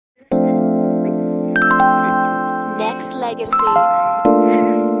Nexxlegacy.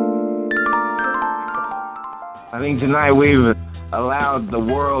 I think tonight we've allowed the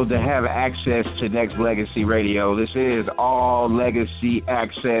world to have access to Nexxlegacy Radio. This is All Legacy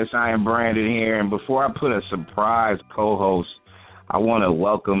Access. I am Brandon here, and before I put a surprise co-host, I want to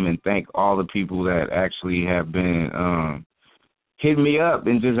welcome and thank all the people that actually have been hitting me up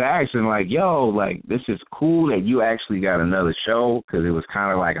and just asking, like, yo, like, this is cool that you actually got another show, because it was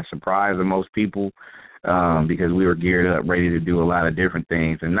kind of like a surprise to most people, because we were geared up, ready to do a lot of different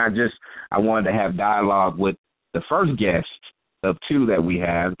things. And not just, I wanted to have dialogue with the first guest of two that we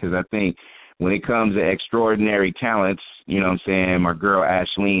have, because I think when it comes to extraordinary talents, you know what I'm saying, my girl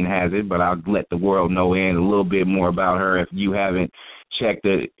Ashling has it, but I'll let the world know in a little bit more about her if you haven't checked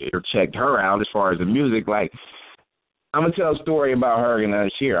it or checked her out as far as the music. Like, I'm going to tell a story about her,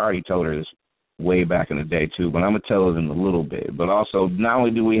 and she already told her this way back in the day, too, but I'm going to tell it in a little bit. But also, not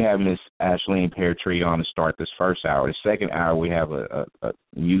only do we have Miss Ashling Peartree on to start this first hour, the second hour we have a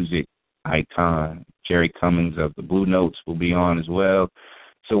music icon, Jerry Cummings of the Blue Notes will be on as well.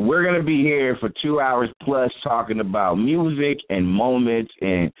 So we're going to be here for 2 hours plus talking about music and moments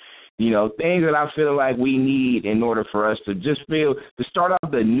and, you know, things that I feel like we need in order for us to just to start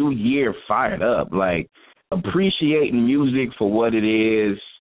off the new year fired up, like, appreciating music for what it is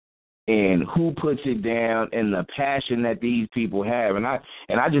and who puts it down and the passion that these people have. And I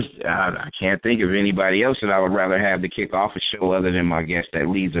can't think of anybody else that I would rather have to kick off a show other than my guest that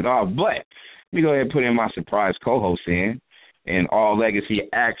leads it off. But let me go ahead and put in my surprise co-host in. And All Legacy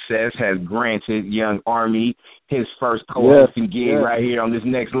Access has granted Young Army his first co-hosting gig right here on this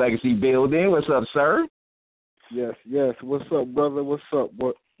Nexxlegacy building. What's up, sir? Yes. What's up, brother? What's up?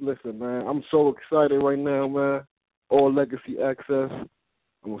 Listen, man, I'm so excited right now, man. All Legacy Access.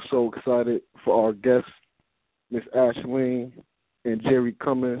 I'm so excited for our guests, Miss Ashling and Jerry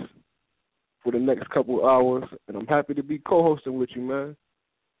Cummings, for the next couple of hours. And I'm happy to be co-hosting with you, man.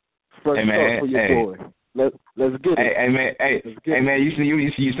 Fresh start for your boy. Let's get it. Hey, man,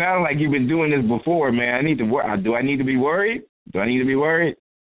 you sound like you've been doing this before, man. Do I need to be worried?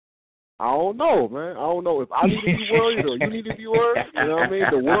 I don't know, man. I don't know if I need to be worried or you need to be worried. You know what I mean?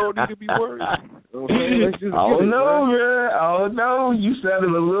 The world need to be worried. You know what I'm saying? Let's just get it, man. I don't know. You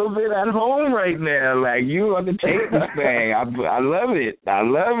sounded a little bit at home right now, like you on the tape this thing. I love it.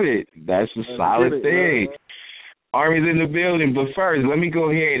 That's a solid thing. Man. Army's in the building, but first, let me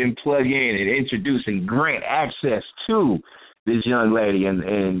go ahead and plug in and introduce and grant access to this young lady.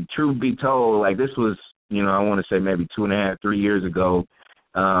 And truth be told, like, this was, you know, I want to say maybe 2.5, 3 years ago.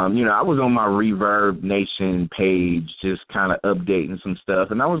 You know, I was on my Reverb Nation page just kind of updating some stuff,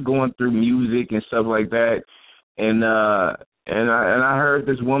 and I was going through music and stuff like that, and I heard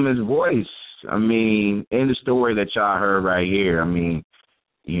this woman's voice. I mean, in the story that y'all heard right here, I mean,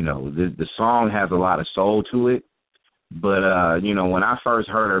 you know, the song has a lot of soul to it, but you know, when I first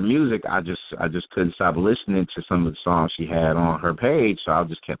heard her music, I just couldn't stop listening to some of the songs she had on her page, so I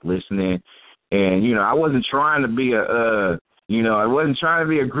just kept listening, and you know, I wasn't trying to be I wasn't trying to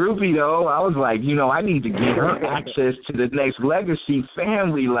be a groupie, though. I was like, you know, I need to get her access to the Nexxlegacy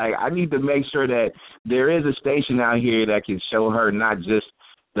family. Like, I need to make sure that there is a station out here that can show her not just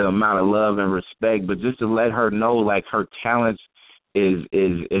the amount of love and respect, but just to let her know, like, her talents is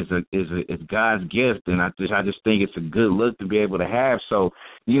God's gift, and I just think it's a good look to be able to have. So,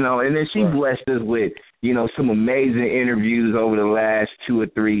 you know, and then she blessed us with, you know, some amazing interviews over the last 2 or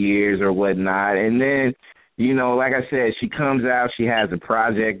 3 years or whatnot, and then, you know, like I said, she comes out, she has a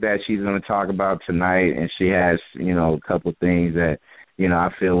project that she's going to talk about tonight, and she has, you know, a couple things that, you know, I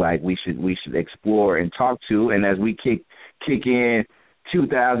feel like we should explore and talk to. And as we kick in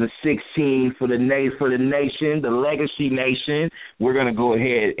 2016 for the nation, the Legacy Nation, we're going to go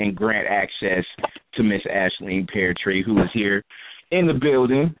ahead and grant access to Miss Ashling Peartree, who is here in the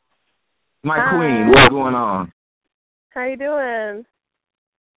building. My queen, what's going on? How you doing?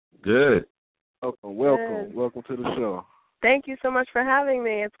 Good. Welcome to the show. Thank you so much for having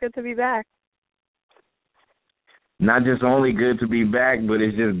me. It's good to be back. Not just only good to be back, but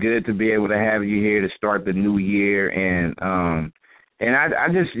it's just good to be able to have you here to start the new year. And I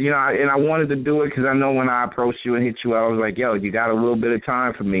just, you know, and I wanted to do it because I know when I approached you and hit you, I was like, yo, you got a little bit of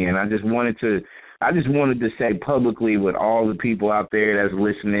time for me. And I just wanted to say publicly with all the people out there that's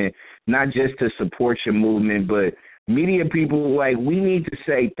listening, not just to support your movement, but media people, like, we need to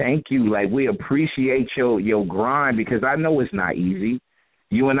say thank you. Like, we appreciate your grind, because I know it's not easy.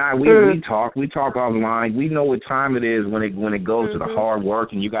 You and I, we talk offline. We know what time it is when it goes to the hard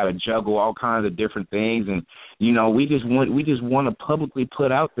work, and you got to juggle all kinds of different things. And you know, we just want to publicly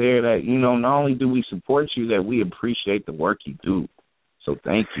put out there that, you know, not only do we support you, that we appreciate the work you do. So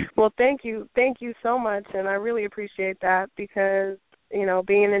thank you. Well, thank you so much, and I really appreciate that because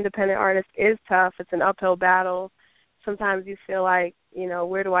being an independent artist is tough. It's an uphill battle. Sometimes you feel like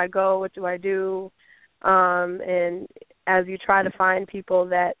where do I go? What do I do? And as you try to find people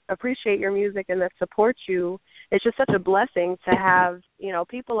that appreciate your music and that support you, it's just such a blessing to have,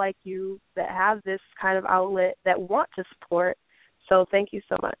 people like you that have this kind of outlet that want to support. So thank you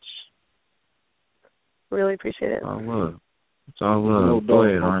so much. Really appreciate it. It's all love. It's all love. Go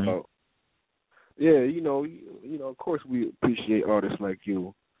ahead, Arnie. Yeah, of course we appreciate artists like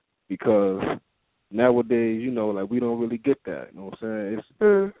you because nowadays, like we don't really get that. You know what I'm saying?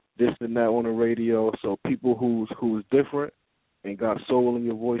 It's this and that on the radio. So people who's different and got soul in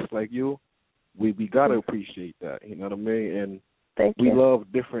your voice like you, we gotta appreciate that. You know what I mean? And thank we you.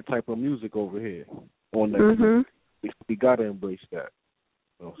 love different type of music over here on that. We gotta embrace that.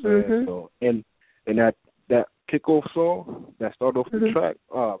 You know what I'm saying? So and that kickoff song that started off the track,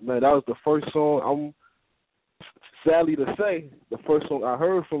 man, that was the first song. I'm sadly to say the first song I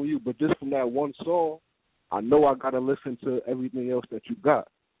heard from you, but just from that one song, I know I gotta listen to everything else that you got.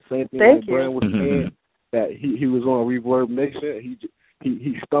 Same thing like Brandon was saying that he was on Reverb Nation.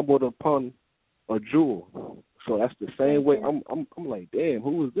 He stumbled upon a jewel. So that's the same way. I'm like, damn,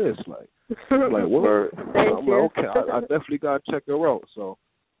 who is this? Like, I'm like, word. I'm like, okay, I definitely gotta check her out. So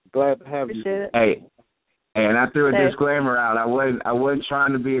glad to have you. Hey, and I threw a disclaimer out. I wasn't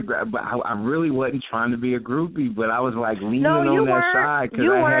trying to be but I really wasn't trying to be a groupie. But I was like leaning on that side because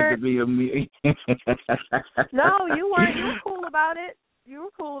I had to be a me. No, you weren't. You were cool about it.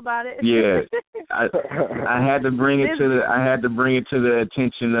 Yeah, I had to bring it to the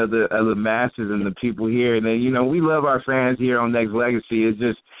attention of the masses and the people here. And then we love our fans here on Nexxlegacy. It's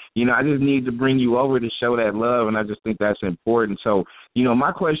just I just need to bring you over to show that love, and I just think that's important. So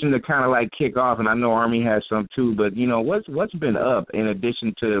my question to kind of like kick off, and I know Army has some too, but what's been up in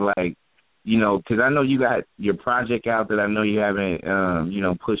addition to like because I know you got your project out that I know you haven't,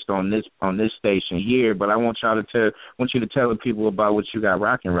 pushed on this station here, but I want you to tell the people about what you got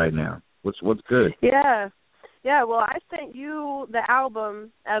rocking right now. What's good? Yeah. Well, I sent you the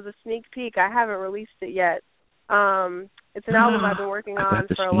album as a sneak peek. I haven't released it yet. It's an album I've been working on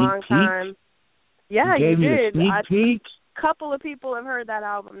for a long time. Yeah, you did. A sneak peek? Couple of people have heard that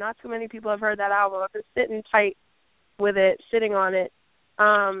album. Not too many people have heard that album. I've been sitting tight with it, sitting on it.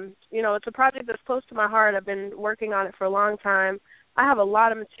 It's a project that's close to my heart. I've been working on it for a long time. I have a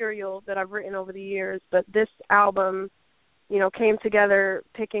lot of material that I've written over the years, but this album, came together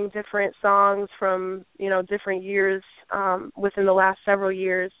picking different songs from, different years within the last several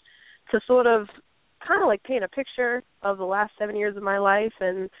years to sort of kind of like paint a picture of the last 7 years of my life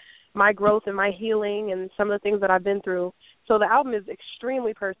and my growth and my healing and some of the things that I've been through. So the album is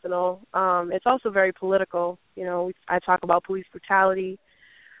extremely personal. It's also very political. I talk about police brutality.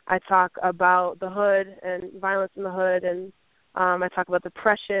 I talk about the hood and violence in the hood, and I talk about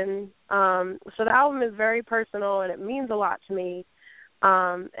depression. So the album is very personal, and it means a lot to me.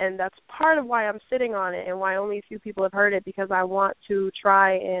 And that's part of why I'm sitting on it and why only a few people have heard it, because I want to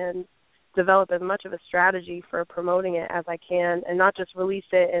try and develop as much of a strategy for promoting it as I can, and not just release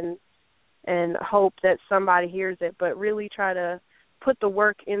it and hope that somebody hears it, but really try to put the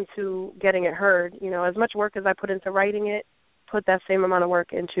work into getting it heard. As much work as I put into writing it, put that same amount of work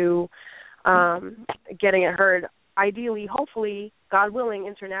into getting it heard, ideally, hopefully, God willing,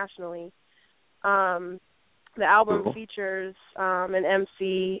 internationally. The album features an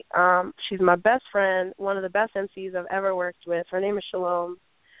MC. She's my best friend, one of the best MCs I've ever worked with. Her name is Shalom.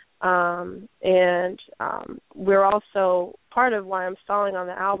 And we're also, part of why I'm stalling on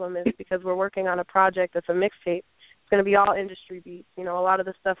the album is because we're working on a project that's a mixtape. It's going to be all industry beats. A lot of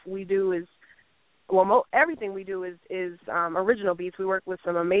the stuff we do is, everything we do is original beats. We work with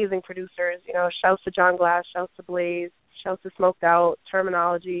some amazing producers. Shouts to John Glass, shouts to Blaze, shouts to Smoked Out,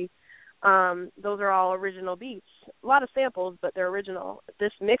 Terminology. Those are all original beats. A lot of samples, but they're original.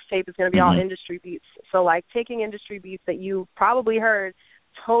 This mixtape is going to be all industry beats. So, like, taking industry beats that you probably heard,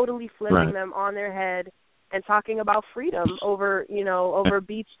 totally flipping them on their head and talking about freedom over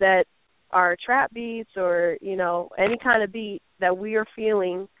beats that are trap beats or, any kind of beat that we are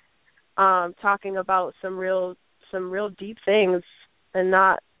feeling, talking about some real deep things and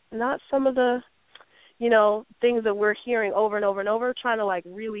not some of the, things that we're hearing over and over and over, trying to like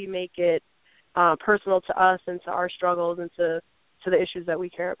really make it personal to us and to our struggles and to the issues that we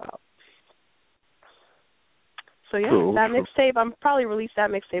care about. So yeah, cool. That mixtape, I'm probably release that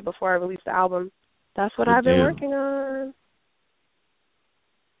mixtape before I release the album. That's what I've been working on.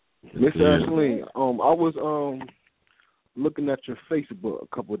 Miss Ashling, I was looking at your Facebook a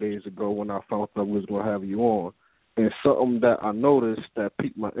couple of days ago when I found out we was gonna have you on, And something that I noticed that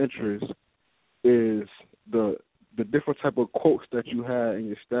piqued my interest is the different type of quotes that you had in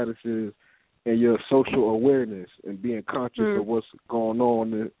your statuses and your social awareness and being conscious of what's going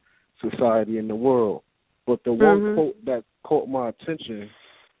on in society and the world. But the one quote that caught my attention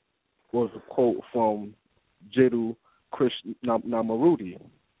was a quote from Jiddu Krishnamurti.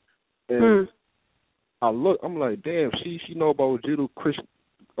 And I'm like, damn, she know about Jiddu Krishnamurti.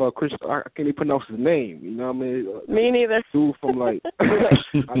 I can't even pronounce his name, you know what I mean? Me neither. Dude from like, I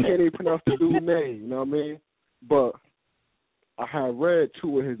can't even pronounce the dude's name, you know what I mean? But I had read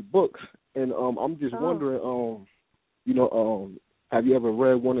 2 of his books, and I'm just wondering, have you ever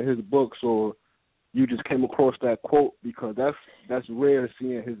read one of his books, or you just came across that quote? Because that's rare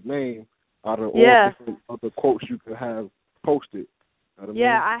seeing his name out of all different other quotes you could have posted. You know what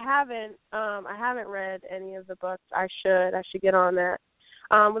I mean? I haven't read any of the books. I should get on that.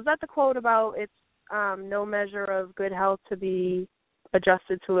 Was that the quote about it's no measure of good health to be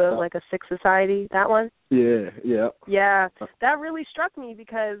adjusted to a sick society? That one? Yeah. Yeah, that really struck me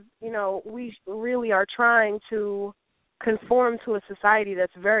because, we really are trying to conform to a society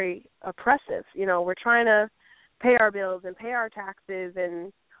that's very oppressive. We're trying to pay our bills and pay our taxes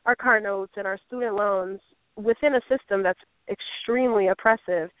and our car notes and our student loans within a system that's extremely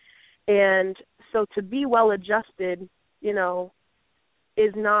oppressive. And so to be well adjusted,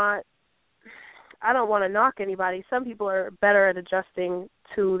 is not, I don't want to knock anybody. Some people are better at adjusting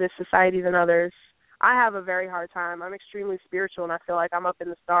to this society than others. I have a very hard time. I'm extremely spiritual, and I feel like I'm up in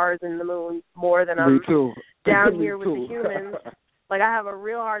the stars and the moon more than I'm down here with the humans. Like, I have a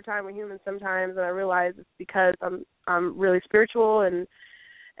real hard time with humans sometimes, and I realize it's because I'm really spiritual and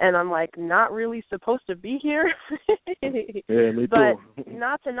I'm like not really supposed to be here. Yeah, me too. But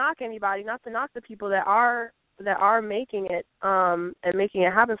not to knock anybody, not to knock the people that are making it and making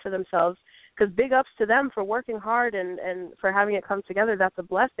it happen for themselves, because big ups to them for working hard and for having it come together. That's a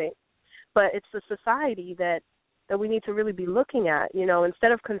blessing. But it's the society that we need to really be looking at,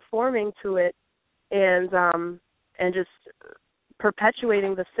 instead of conforming to it and just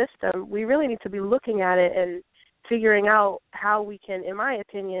perpetuating the system. We really need to be looking at it and figuring out how we can, in my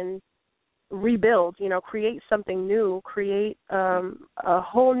opinion, rebuild, create something new, create a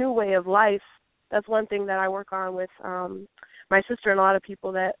whole new way of life. That's one thing that I work on with my sister and a lot of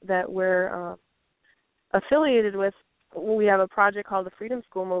people that we're affiliated with. We have a project called the Freedom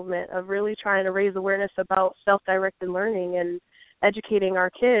School Movement of really trying to raise awareness about self-directed learning and educating our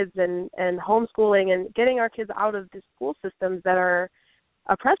kids and homeschooling and getting our kids out of the school systems that are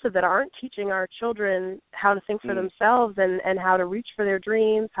oppressive, that aren't teaching our children how to think for themselves and how to reach for their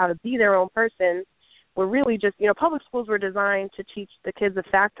dreams, how to be their own person. We're really just, public schools were designed to teach the kids of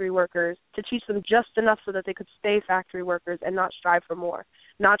factory workers, to teach them just enough so that they could stay factory workers and not strive for more,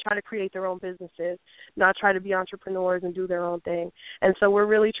 not try to create their own businesses, not try to be entrepreneurs and do their own thing. And so we're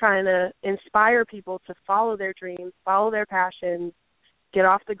really trying to inspire people to follow their dreams, follow their passions, get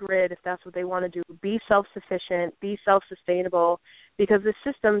off the grid if that's what they want to do, be self-sufficient, be self-sustainable, because this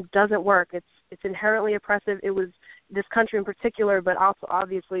system doesn't work. It's inherently oppressive. It was, this country in particular, but also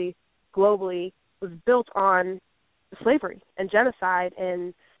obviously globally, was built on slavery and genocide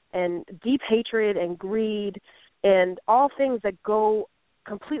and deep hatred and greed and all things that go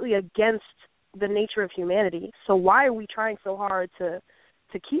completely against the nature of humanity. So why are we trying so hard to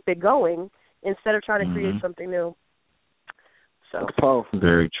keep it going instead of trying to create something new? So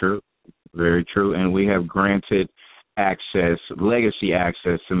very true. Very true. And we have granted access, legacy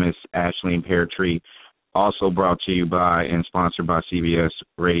access to Miss Ashling Peartree, also brought to you by and sponsored by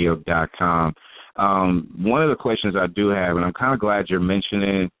CBSRadio.com. One of the questions I do have, and I'm kind of glad you're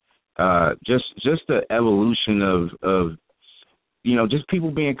mentioning, just the evolution of just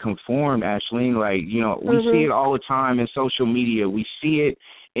people being conformed, Ashling. Like, we see it all the time in social media. We see it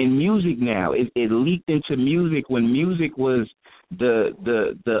in music now. It leaked into music when music was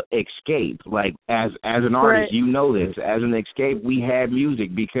the escape. Like, as an artist, you know this. As an escape, we had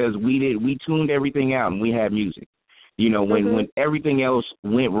music because we tuned everything out and we had music. When everything else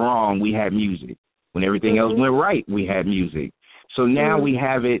went wrong, we had music. When everything else went right, we had music. So now we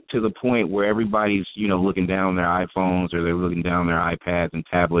have it to the point where everybody's, looking down their iPhones or they're looking down their iPads and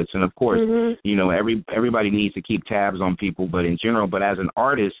tablets. And, of course, everybody needs to keep tabs on people. But in general, as an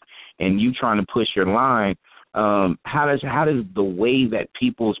artist and you trying to push your line, how does the way that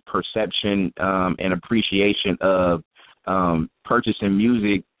people's perception and appreciation of purchasing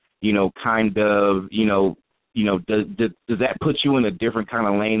music, does that put you in a different kind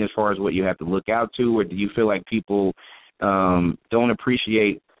of lane as far as what you have to look out to, or do you feel like people don't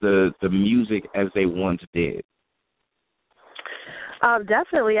appreciate the music as they once did?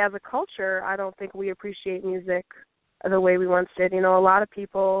 Definitely, as a culture, I don't think we appreciate music the way we once did. You know, a lot of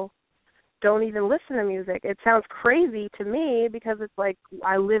people don't even listen to music. It sounds crazy to me because it's like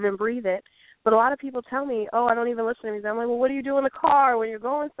I live and breathe it. But a lot of people tell me, oh, I don't even listen to music. I'm like, well, what do you do in the car when you're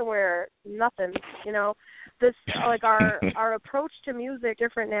going somewhere? Nothing, you know. This, like, our approach to music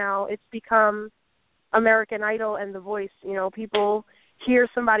different now. It's become American Idol and The Voice. You know, people hear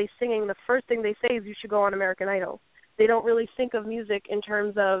somebody singing, the first thing they say is you should go on American Idol. They don't really think of music in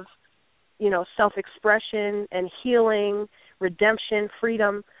terms of, you know, self-expression and healing, redemption,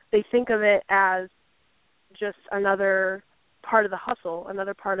 freedom. They think of it as just another part of the hustle,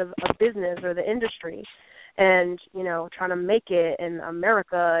 another part of a business or the industry, and, you know, trying to make it in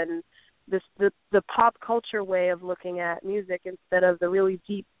America, and the pop culture way of looking at music instead of the really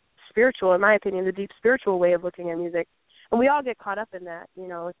deep spiritual, in my opinion, the deep spiritual way of looking at music. And we all get caught up in that. You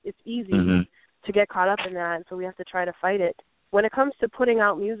know, it's easy to get caught up in that, and so we have to try to fight it. When it comes to putting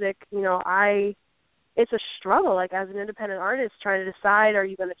out music, you know, it's a struggle, like, as an independent artist, trying to decide, are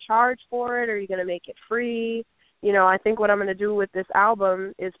you going to charge for it, or are you going to make it free? You know, I think what I'm going to do with this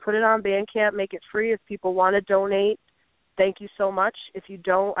album is put it on Bandcamp, make it free. If people want to donate, thank you so much. If you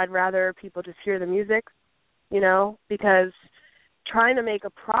don't, I'd rather people just hear the music, you know, because trying to make a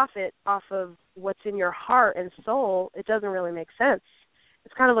profit off of what's in your heart and soul, it doesn't really make sense.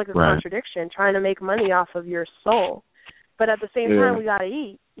 It's kind of like a contradiction, trying to make money off of your soul. But at the same time, we got to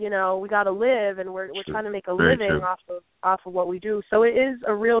eat, you know, we got to live, and we're trying to make a living off of what we do. So it is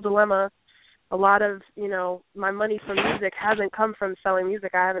a real dilemma. A lot of, you know, my money from music hasn't come from selling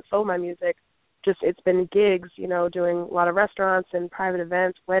music. I haven't sold my music. Just it's been gigs, you know, doing a lot of restaurants and private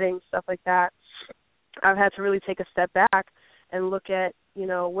events, weddings, stuff like that. I've had to really take a step back and look at, you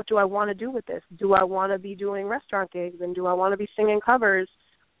know, what do I want to do with this? Do I want to be doing restaurant gigs, and do I want to be singing covers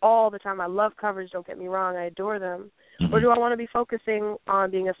all the time? I love covers, don't get me wrong. I adore them. Or do I want to be focusing on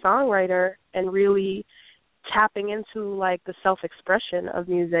being a songwriter and really tapping into, like, the self-expression of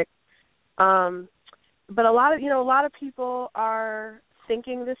music? But a lot of people are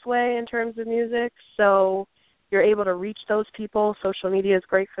thinking this way in terms of music, so you're able to reach those people. Social media is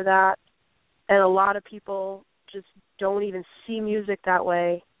great for that. And a lot of people just don't even see music that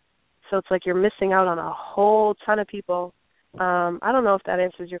way. So it's like you're missing out on a whole ton of people. I don't know if that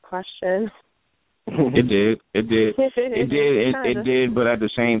answers your question. It did. It did, but at the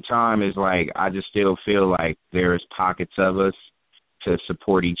same time, it's like I just still feel like there's pockets of us to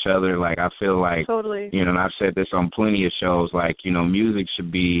support each other. Like, I feel like, you know, and I've said this on plenty of shows, like, you know, music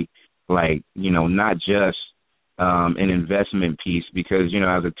should be, like, you know, not just an investment piece, because, you know,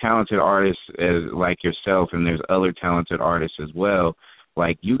 as a talented artist like yourself, and there's other talented artists as well,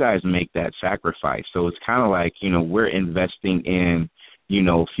 like, you guys make that sacrifice. So it's kind of like, you know, we're investing in, you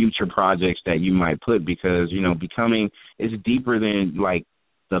know, future projects that you might put, because, you know, becoming is deeper than, like,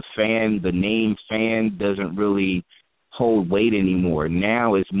 the name fan doesn't really hold weight anymore.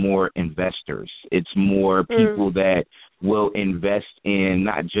 Now it's more investors. It's more people that will invest in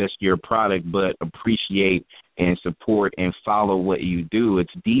not just your product, but appreciate and support and follow what you do.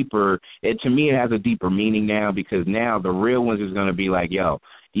 It's deeper. To me, it has a deeper meaning now, because now the real ones is going to be like, yo,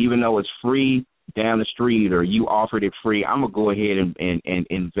 even though it's free down the street, or you offered it free, I'm going to go ahead and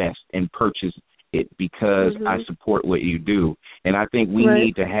invest and purchase it, because I support what you do. And I think we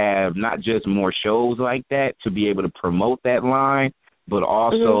need to have not just more shows like that to be able to promote that line, but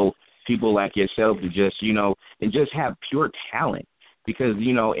also people like yourself to just, you know, and just have pure talent. Because,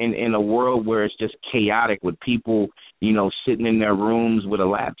 you know, in a world where it's just chaotic with people, you know, sitting in their rooms with a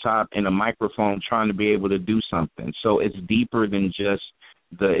laptop and a microphone trying to be able to do something. So it's deeper than just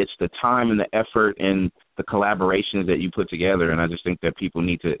it's the time and the effort and the collaborations that you put together. And I just think that people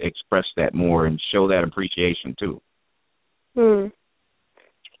need to express that more and show that appreciation too.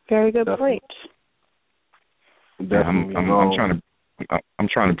 Very good point. I'm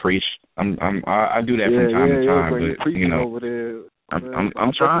trying to preach. I do that from time to time, but, you know, over there,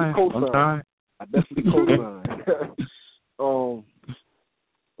 I'm trying. I definitely co-sign.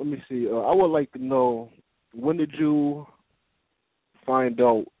 Let me see. I would like to know, when did you find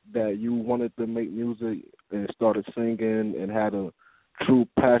out that you wanted to make music and started singing and had a true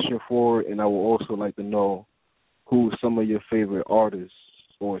passion for it? And I would also like to know who some of your favorite artists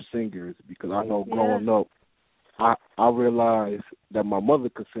or singers, because I know growing up, I realized that my mother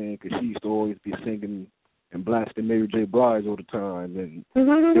could sing, because she used to always be singing and blasting Mary J. Blige all the time, and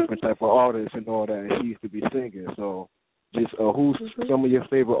different type of artists and all that, and she used to be singing. So just who's some of your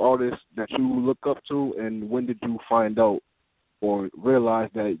favorite artists that you look up to, and when did you find out or realize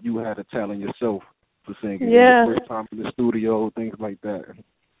that you had a talent yourself for singing? The first time in the studio, things like that.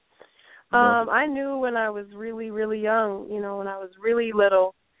 I knew when I was really, really young, when I was really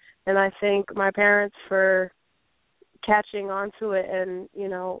little, and I thank my parents for catching onto it and,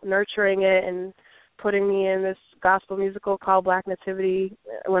 nurturing it and putting me in this gospel musical called Black Nativity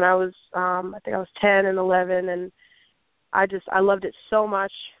when I was, I think I was 10 and 11, and I loved it so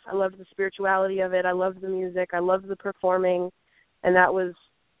much. I loved the spirituality of it. I loved the music. I loved the performing, and that was,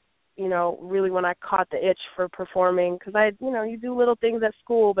 really when I caught the itch for performing, because you do little things at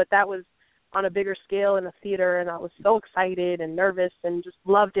school, but that was on a bigger scale in a theater, and I was so excited and nervous and just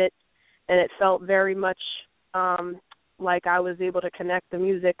loved it, and it felt very much like I was able to connect the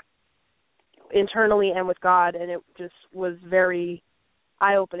music internally and with God, and it just was very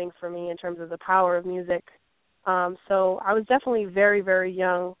eye-opening for me in terms of the power of music. So I was definitely very, very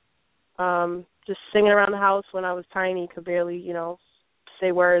young, just singing around the house when I was tiny, could barely,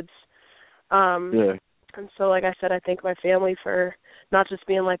 say words. Yeah. And so, like I said, I thank my family for not just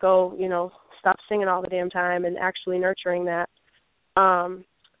being like, stop singing all the damn time, and actually nurturing that. And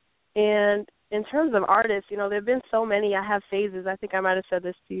in terms of artists, there have been so many. I have phases. I think I might have said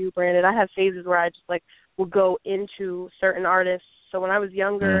this to you, Brandon. I have phases where I just, will go into certain artists. So when I was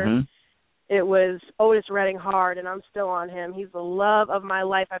younger, it was Otis Redding hard, and I'm still on him. He's the love of my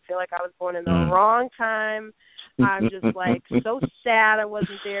life. I feel like I was born in the wrong time. I'm just, so sad I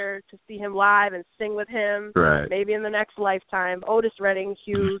wasn't there to see him live and sing with him. Right. Maybe in the next lifetime. Otis Redding,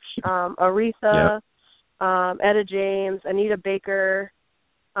 huge. Aretha, Etta James, Anita Baker.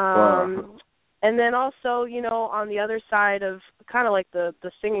 Wow. And then also, on the other side of kind of like the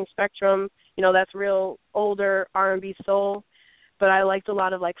singing spectrum, that's real older R&B soul. But I liked a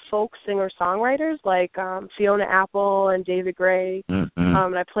lot of folk singer-songwriters like Fiona Apple and David Gray.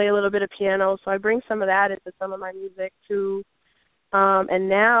 And I play a little bit of piano, so I bring some of that into some of my music too. And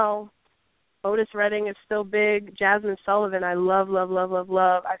now Otis Redding is still big. Jasmine Sullivan, I love, love, love, love,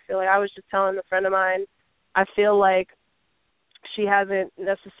 love. I feel like I was just telling a friend of mine, I feel like she hasn't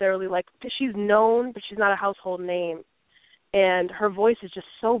necessarily, she's known, but she's not a household name. And her voice is just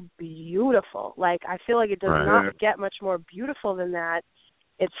so beautiful. I feel like it does not get much more beautiful than that.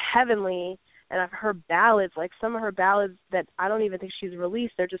 It's heavenly. And I've heard ballads, some of her ballads that I don't even think she's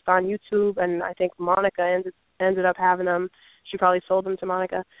released. They're just on YouTube, and I think Monica ended up having them. She probably sold them to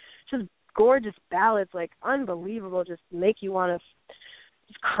Monica. Just gorgeous ballads, unbelievable, just make you want to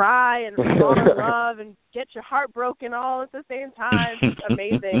just cry and fall in love and get your heart broken all at the same time. Just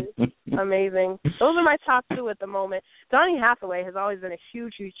amazing. Amazing. Those are my top two at the moment. Donny Hathaway has always been a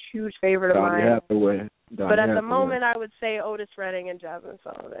huge, huge, huge favorite of mine. But at the moment, I would say Otis Redding and Jasmine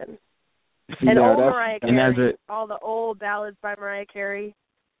Sullivan. And old Mariah Carey, all the old ballads by Mariah Carey,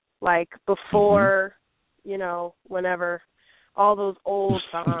 before, whenever, all those old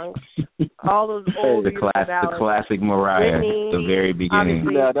songs, all those old ballads. The classic Mariah, Whitney, the very beginning.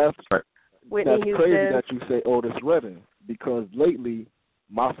 Yeah, that's Whitney Houston. Crazy that you say Otis Redding, because lately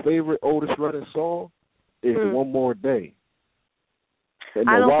my favorite Otis Redding song is One More Day. And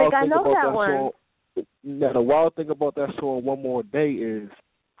I don't think I know that one. Song, now, the wild thing about that song, One More Day, is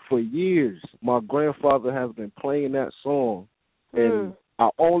for years my grandfather has been playing that song, and I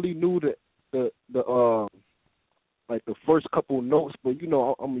only knew the first couple notes, but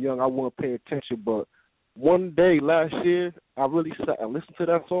I'm young, I wasn't paying attention. But one day last year, I really sat and listened to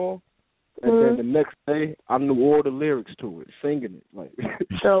that song, and then the next day, I knew all the lyrics to it, singing it.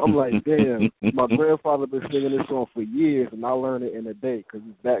 I'm like, damn, my grandfather been singing this song for years, and I learned it in a day because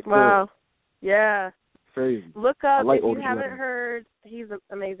it's that good. Wow, yeah. Crazy. Look up, if Otis you haven't Redding. heard, he's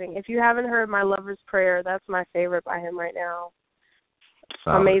amazing. If you haven't heard My Lover's Prayer, that's my favorite by him right now.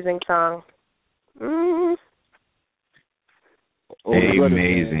 Solid. Amazing song.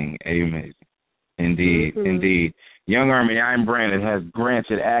 Amazing. Indeed, indeed. Young Army, I'm Brandon, has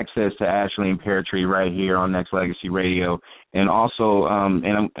granted access to Ashling Peartree right here on Nexxlegacy Radio. And also,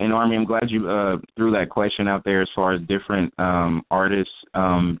 and Army, I'm glad you threw that question out there as far as different artists,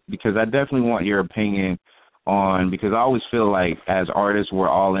 because I definitely want your opinion on, because I always feel like as artists, we're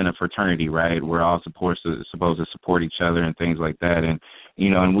all in a fraternity, right? We're all supposed to support each other and things like that. And,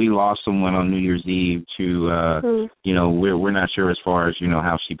 and we lost someone on New Year's Eve to, we're not sure as far as,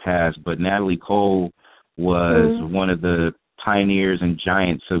 how she passed, but Natalie Cole was one of the pioneers and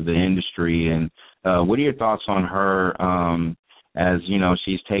giants of the industry. And what are your thoughts on her as,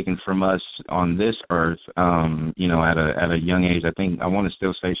 she's taken from us on this earth, at a young age? I think I want to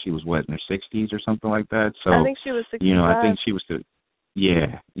still say she was, in her 60s or something like that. So I think she was 65. I think she was still,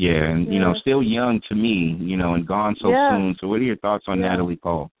 and, still young to me, and gone so soon. So what are your thoughts on Natalie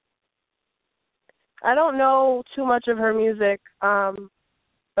Cole? I don't know too much of her music,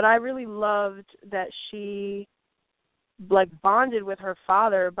 but I really loved that she like bonded with her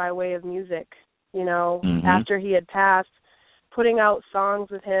father by way of music, you know, after he had passed, putting out songs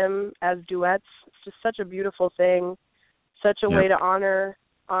with him as duets. It's just such a beautiful thing, such a way to honor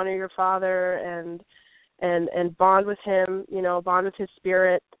your father and bond with him, you know, bond with his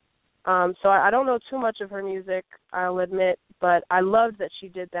spirit. So I don't know too much of her music, I'll admit, but I loved that she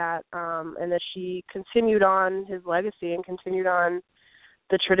did that, and that she continued on his legacy and continued on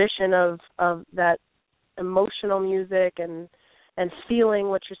the tradition of that emotional music and feeling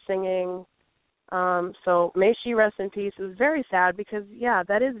what you're singing. So may she rest in peace. It was very sad because, yeah,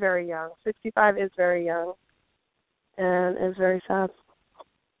 that is very young. 65 is very young, and it's very sad.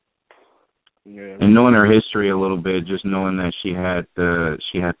 Yeah. And knowing her history a little bit, just knowing that she had to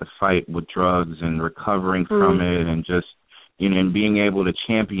fight with drugs and recovering from it, and just, you know, and being able to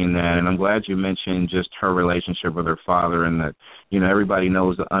champion that. And I'm glad you mentioned just her relationship with her father, and that, you know, everybody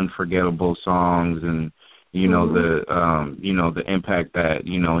knows the unforgettable songs, and you know the impact that,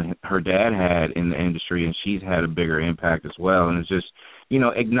 you know, her dad had in the industry, and she's had a bigger impact as well. And it's just, you know,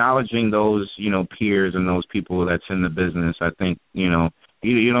 acknowledging those, you know, peers and those people that's in the business. I think, you know,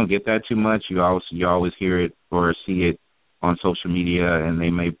 you don't get that too much. You always hear it or see it on social media, and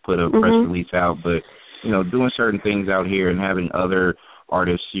they may put a press release out. But, you know, doing certain things out here and having other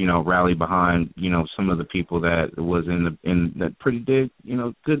artists, you know, rally behind, you know, some of the people that was in that pretty did, you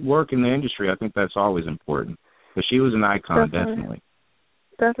know, good work in the industry. I think that's always important. But she was an icon, definitely.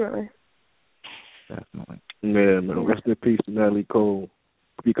 Yeah, man. Rest in peace to Natalie Cole,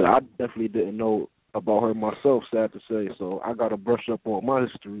 because I definitely didn't know about her myself, sad to say. So I got to brush up on my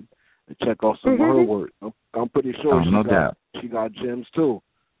history and check out some of her work. I'm pretty sure she got gems too.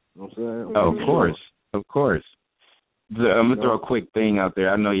 You know what I'm saying? Of course. I'm gonna throw a quick thing out there.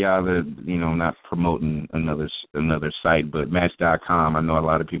 I know y'all are, you know, not promoting another site, but Match.com. I know a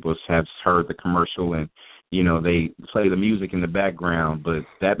lot of people have heard the commercial, and, you know, they play the music in the background, but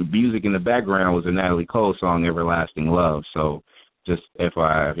that music in the background was a Natalie Cole song, "Everlasting Love." So just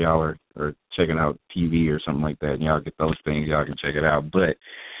FYI, if y'all are checking out TV or something like that, and y'all get those things, y'all can check it out. But,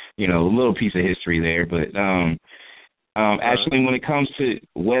 you know, a little piece of history there. But Ashling, when it comes to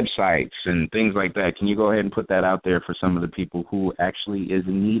websites and things like that, can you go ahead and put that out there for some of the people who actually is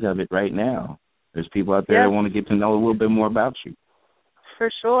in need of it right now? There's people out there that want to get to know a little bit more about you. For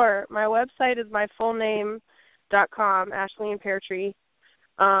sure. My website is my full name.com, Ashling Peartree.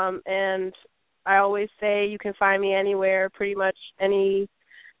 And I always say you can find me anywhere, pretty much any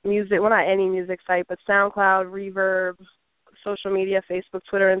music, well, not any music site, but SoundCloud, Reverb, social media, Facebook,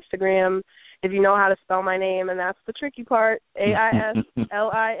 Twitter, Instagram, if you know how to spell my name, and that's the tricky part, Aisling.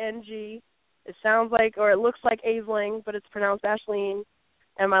 It sounds like, or it looks like Aisling, but it's pronounced Ashleen.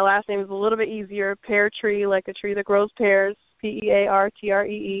 And my last name is a little bit easier, Peartree, like a tree that grows pears,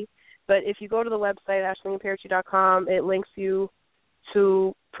 Peartree. But if you go to the website, ashlingpeartree.com, it links you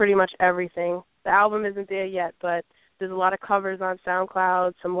to pretty much everything. The album isn't there yet, but there's a lot of covers on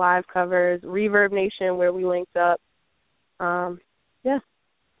SoundCloud, some live covers, Reverb Nation, where we linked up. Yeah.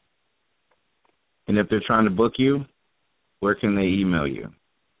 And if they're trying to book you, where can they email you?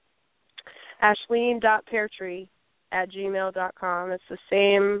 Ashleen.peartree@gmail.com. It's the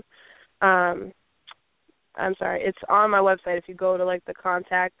same. It's on my website. If you go to, like, the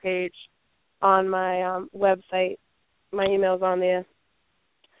contact page on my website, my email's on there.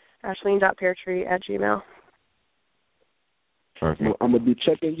 Ashleen.peartree@gmail. Perfect. I'm going to be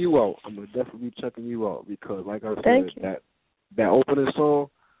checking you out. I'm going to definitely be checking you out because, like I said, that opening song,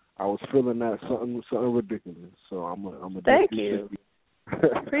 I was feeling that something ridiculous. So I'm a Thank you.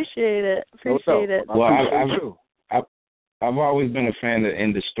 Appreciate it. Well, I've always been a fan of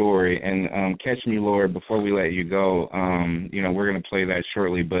End of Story, and Catch Me Lord, before we let you go, you know, we're going to play that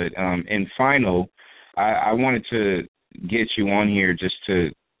shortly, but in final, I wanted to get you on here just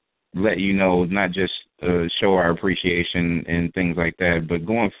to let you know, not just show our appreciation and things like that, but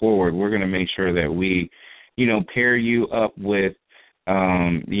going forward, we're going to make sure that we, you know, pair you up with,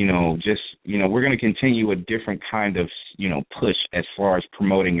 you know, just, you know, we're going to continue a different kind of, you know, push as far as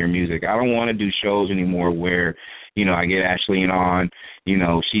promoting your music. I don't want to do shows anymore where, you know, I get Ashleen on, you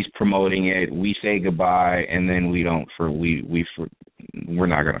know, she's promoting it, we say goodbye, and then we're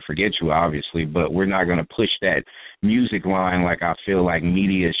not going to forget you, obviously, but we're not going to push that music line like I feel like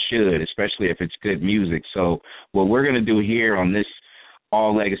media should, especially if it's good music. So what we're going to do here on this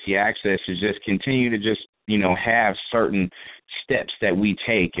All Legacy Access is just continue to just, you know, have certain steps that we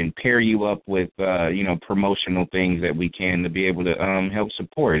take and pair you up with, you know, promotional things that we can to be able to help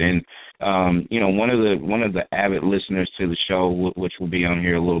support. And, you know, one of the avid listeners to the show, which will be on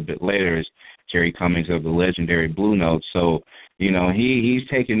here a little bit later, is Jerry Cummings of the legendary Blue Note. So, he's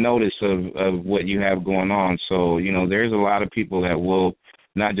taking notice of what you have going on. So, there's a lot of people that will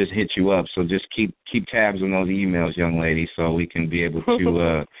not just hit you up. So just keep tabs on those emails, young lady, so we can be able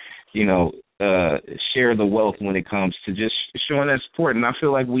to, share the wealth when it comes to just showing that support. And I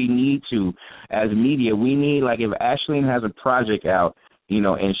feel like we need to, as media, like if Ashling has a project out,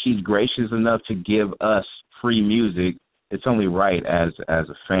 and she's gracious enough to give us free music, it's only right as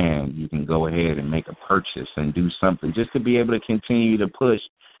a fan, you can go ahead and make a purchase and do something just to be able to continue to push,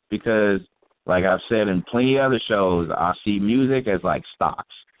 because like I've said in plenty of other shows, I see music as like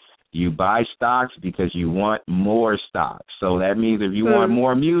stocks. You buy stocks because you want more stocks. So that means if you want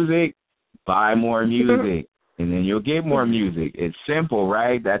more music, buy more music, and then you'll get more music. It's simple,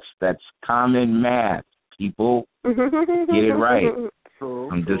 right? That's common math. People get it right.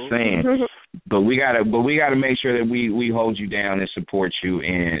 I'm just saying. But we gotta make sure that we hold you down and support you,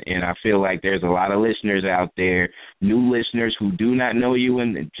 and I feel like there's a lot of listeners out there, new listeners who do not know you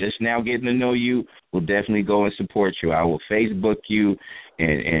and just now getting to know you, will definitely go and support you. I will Facebook you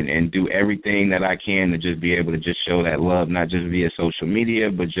and do everything that I can to just be able to just show that love, not just via social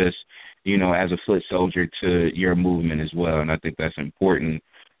media, but just as a foot soldier to your movement as well. And I think that's important.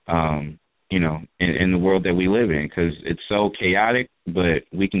 In the world that we live in, because it's so chaotic, but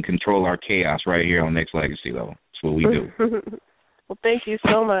we can control our chaos right here on Nexxlegacy, though. That's what we do. Well, thank you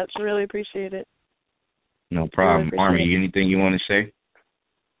so much. Really appreciate it. No problem. Army, anything you want to say?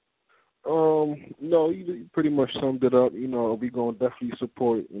 No, you pretty much summed it up. We going to definitely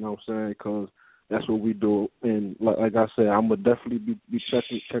support, what I'm saying, because that's what we do. And like I said, I'm going to definitely be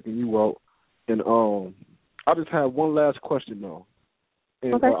checking you out. And I just have one last question, though.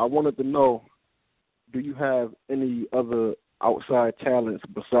 And okay. I wanted to know, do you have any other outside talents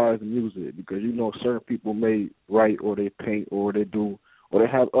besides music? Because certain people may write or they paint or they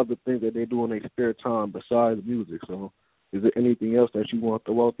have other things that they do in their spare time besides music. So is there anything else that you want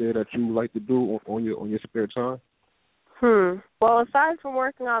to throw out there that you like to do on your spare time? Well, aside from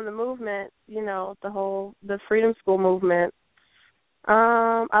working on the movement, the Freedom School movement,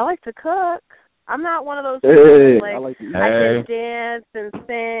 I like to cook. I'm not one of those people I can dance and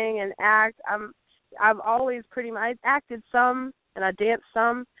sing and act. I've always I acted some and I danced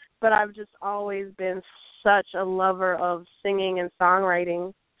some, but I've just always been such a lover of singing and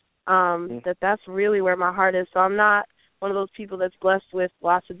songwriting that's really where my heart is. So I'm not one of those people that's blessed with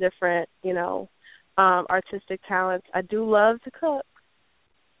lots of different, artistic talents. I do love to cook.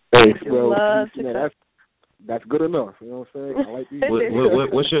 That's good enough. You know what I'm saying? I like these.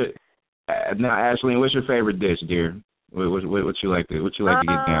 What's your now, Ashling, what's your favorite dish, dear? What you like to get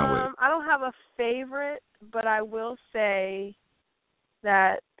down with? I don't have a favorite, but I will say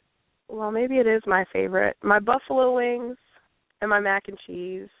that, well, maybe it is my favorite. My buffalo wings and my mac and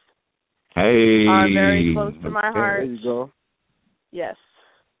cheese are very close to my heart. There you go. Yes.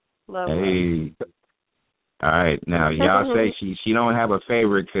 Love it. All right. Now, y'all say she don't have a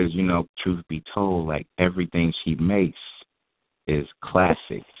favorite because, truth be told, like everything she makes is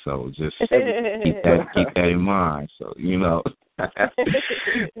classic. So just keep that in mind. So,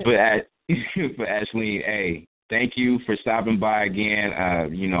 but Ashling, hey, thank you for stopping by again. I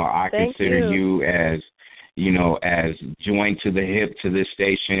consider you as joined to the hip to this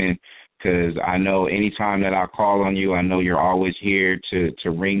station, because I know anytime that I call on you, I know you're always here to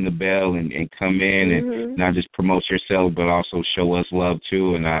ring the bell and come in and not just promote yourself, but also show us love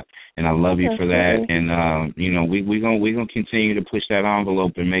too. And I love you for that. And we're gonna continue to push that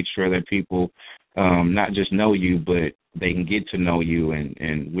envelope and make sure that people not just know you, but they can get to know you.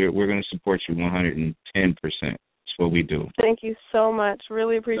 And we're gonna support you 110%. That's what we do. Thank you so much.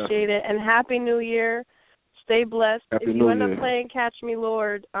 Really appreciate it. And Happy New Year. Stay blessed. If you end up playing Catch Me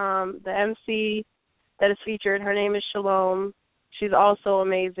Lord, the MC that is featured, her name is Shalom. She's also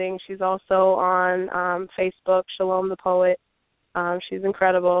amazing. She's also on Facebook, Shalom the Poet. She's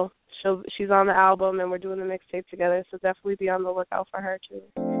incredible. She's on the album, and we're doing the mixtape together, so definitely be on the lookout for her, too.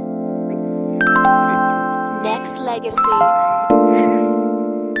 Nexxlegacy.